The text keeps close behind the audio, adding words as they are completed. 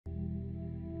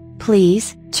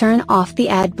Please turn off the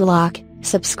ad block,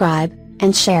 subscribe,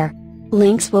 and share.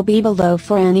 Links will be below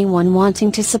for anyone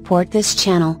wanting to support this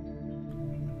channel.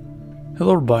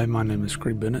 Hello everybody, my name is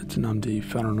Craig Bennett and I'm the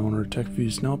founder and owner of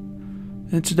TechViews Help.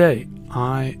 And today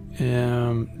I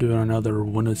am doing another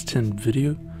Windows 10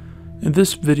 video. In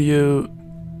this video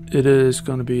it is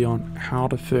going to be on how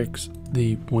to fix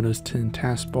the Windows 10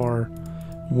 taskbar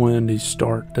when the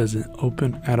start doesn't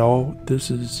open at all.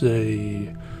 This is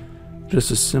just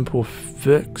a simple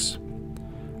fix,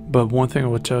 but one thing I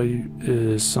will tell you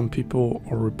is some people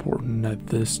are reporting that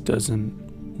this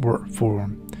doesn't work for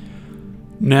them.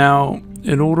 Now,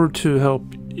 in order to help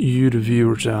you, the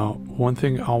viewers, out, one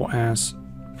thing I'll ask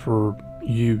for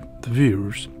you, the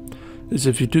viewers, is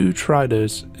if you do try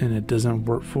this and it doesn't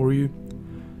work for you,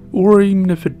 or even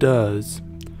if it does,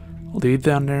 leave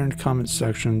down there in the comment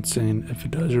section saying if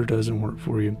it does or doesn't work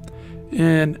for you,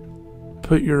 and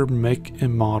put your make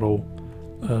and model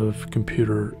of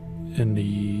computer in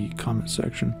the comment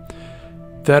section.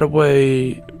 That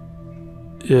way,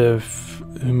 if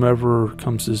whomever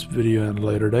comes to this video at a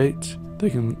later date,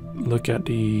 they can look at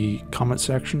the comment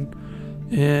section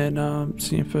and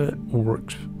see if it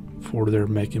works for their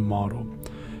make and model.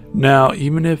 Now,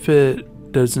 even if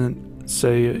it doesn't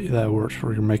say that it works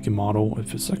for your make and model,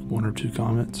 if it's like one or two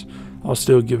comments, I'll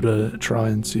still give it a try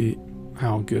and see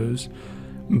how it goes.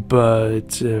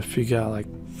 But if you got like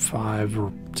 5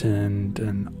 or 10,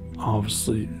 then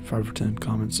obviously 5 or 10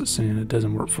 comments that saying it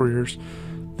doesn't work for yours,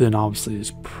 then obviously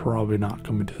it's probably not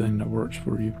going to be the thing that works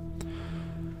for you.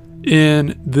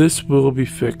 And this will be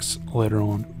fixed later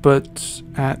on, but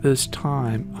at this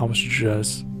time I would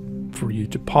suggest for you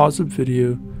to pause the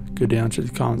video, go down to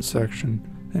the comment section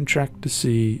and check to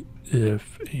see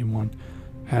if anyone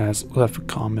has left a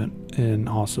comment, and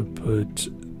also put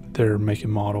their make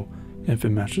and model if it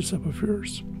matches up with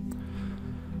yours.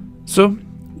 So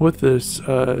with this,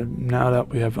 now that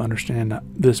we have understand that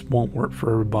this won't work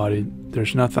for everybody,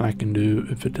 there's nothing I can do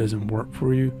if it doesn't work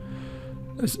for you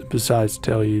besides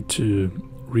tell you to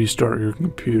restart your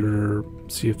computer,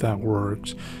 see if that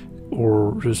works,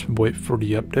 or just wait for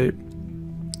the update.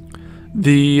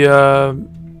 The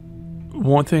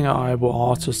one thing I will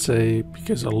also say,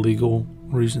 because of legal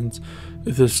reasons,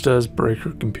 if this does break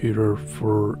your computer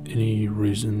for any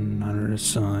reason under the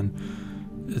sun,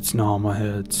 it's not on my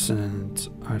head since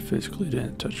I physically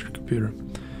didn't touch your computer.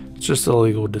 It's just a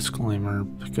legal disclaimer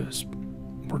because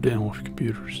we're dealing with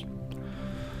computers.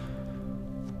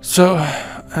 So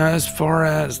as far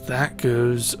as that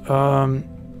goes,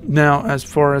 now as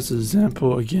far as the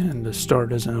example, again, the start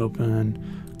doesn't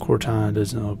open, Cortana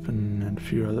doesn't open, and a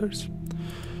few others.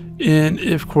 And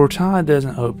if Cortana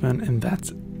doesn't open and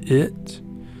that's it,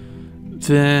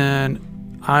 then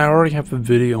I already have a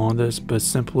video on this, but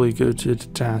simply go to the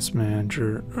task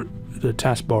manager, or the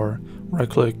taskbar, right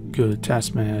click, go to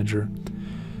task manager,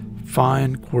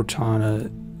 find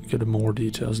Cortana, go to more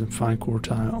details and find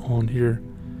Cortana on here,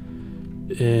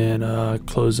 and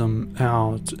close them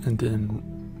out, and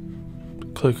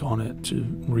then click on it to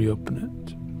reopen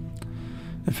it.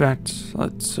 In fact,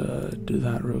 let's do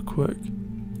that real quick.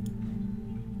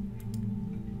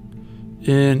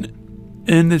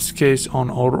 In this case, on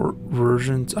older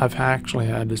versions, I've actually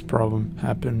had this problem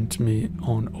happen to me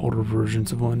on older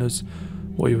versions of Windows.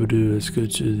 What you would do is go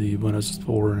to the Windows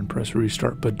Explorer and press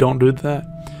restart, but don't do that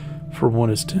for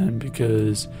Windows 10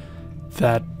 because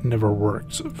that never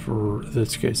works for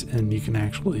this case, and you can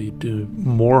actually do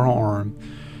more harm,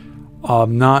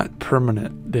 not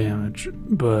permanent damage,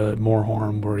 but more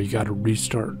harm where you got to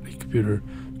restart the computer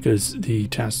because the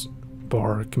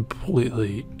taskbar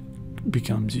completely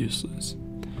becomes useless.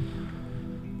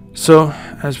 So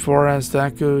as far as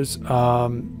that goes, now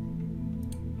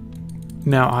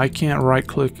I can't right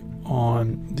click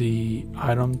on the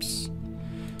items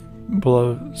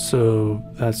below, so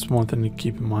that's one thing to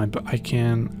keep in mind, but I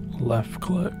can left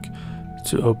click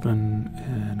to open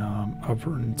and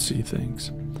hover and see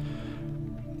things.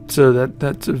 So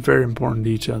that's a very important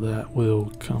detail that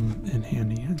will come in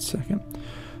handy in a second.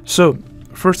 So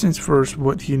first things first,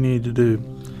 what do you need to do?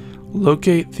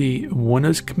 Locate the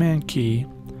Windows command key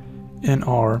and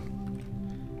R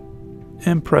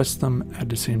and press them at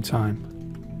the same time,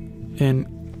 and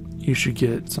you should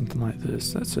get something like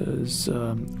this that says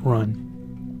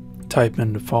run. Type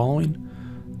in the following: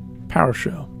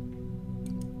 PowerShell,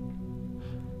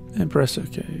 and press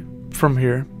OK. From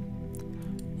here,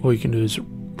 what you can do is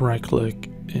right click,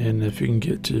 and if you can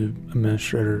get to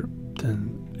administrator,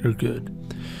 then you're good.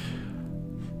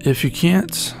 If you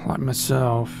can't, like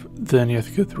myself, then you have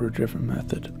to go through a different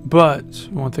method. But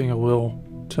one thing I will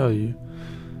tell you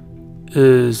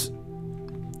is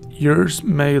yours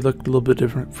may look a little bit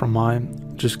different from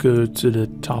mine. Just go to the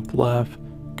top left,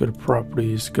 go to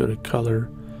properties, go to color,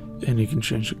 and you can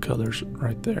change the colors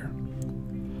right there.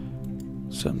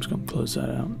 So I'm just going to close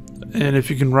that out. And if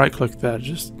you can right click that,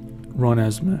 just run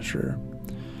as administrator.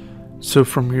 So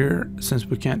from here, since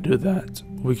we can't do that,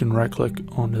 we can right click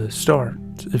on the start.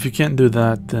 If you can't do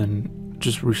that, then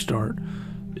just restart,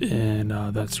 and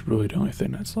that's really the only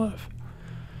thing that's left.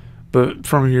 But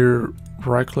from here,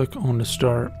 right click on the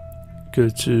start, go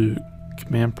to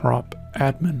command prompt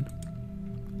admin,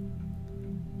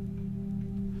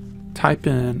 type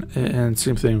in, and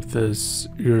same thing with this,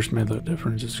 yours may look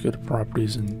different, just go to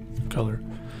properties and color,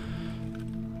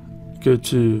 go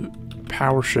to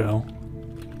PowerShell,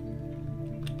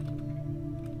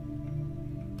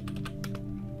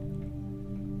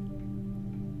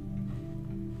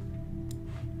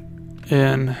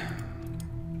 and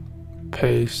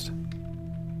paste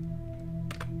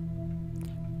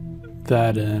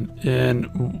that in. And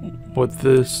what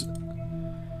this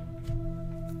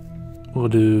will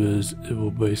do is it will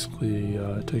basically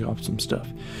take off some stuff.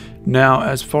 Now,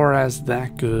 as far as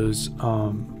that goes,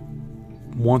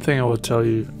 one thing I will tell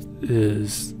you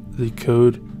is the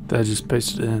code that I just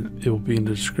pasted in, it will be in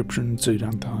the description, so you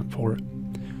don't have to hunt for it,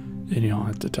 and you don't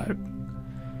have to type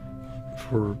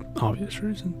for obvious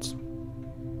reasons.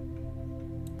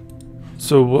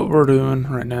 So what we're doing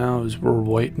right now is we're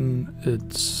waiting.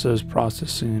 It says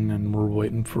processing, and we're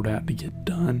waiting for that to get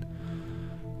done.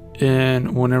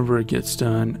 And whenever it gets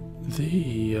done,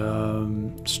 the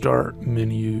start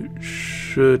menu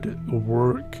should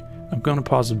work. I'm going to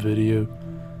pause the video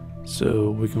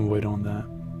so we can wait on that.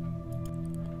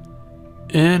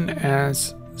 And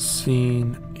as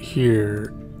seen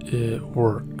here, it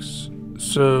works.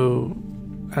 So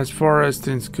as far as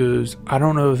things goes, I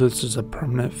don't know if this is a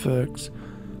permanent fix.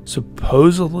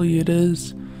 Supposedly it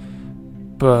is,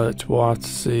 but we'll have to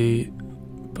see.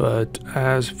 But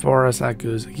as far as that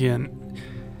goes, again,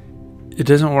 it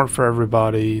doesn't work for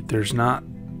everybody. There's not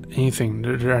anything,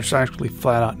 there's actually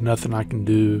flat out nothing I can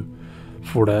do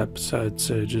for that besides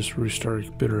say just restart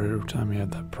your computer every time you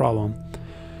have that problem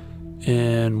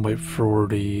and wait for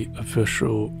the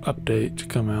official update to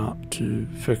come out to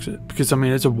fix it. Because I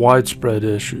mean, it's a widespread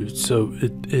issue, so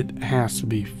it has to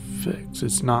be fixed.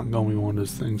 It's not going to be one of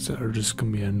those things that are just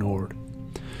going to be ignored.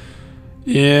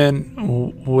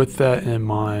 And with that in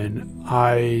mind,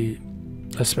 I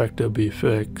expect it'll be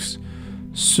fixed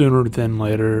sooner than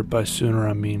later. By sooner,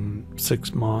 I mean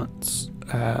 6 months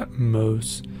at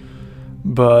most.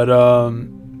 But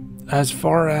as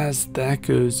far as that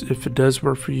goes, if it does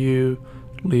work for you,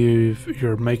 leave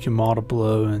your make and model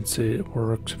below and say it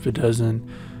works. If it doesn't,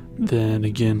 then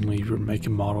again, leave your make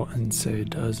and model and say it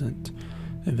doesn't.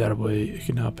 And that way it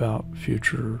can help out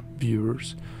future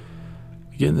viewers.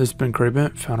 Again, this has been Craig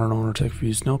Bennett, founder and owner of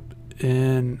TechViews Nope,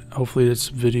 and hopefully this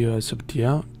video has helped you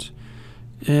out.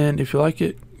 And if you like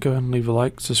it, go ahead and leave a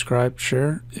like, subscribe,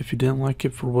 share. If you didn't like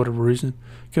it for whatever reason,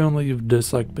 go ahead and leave a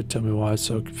dislike, but tell me why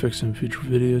so I can fix it in future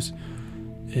videos.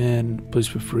 And please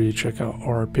feel free to check out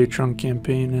our Patreon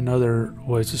campaign and other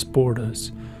ways to support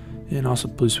us. And also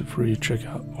please feel free to check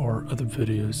out our other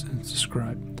videos and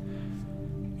subscribe.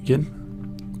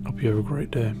 Again, hope you have a great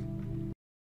day.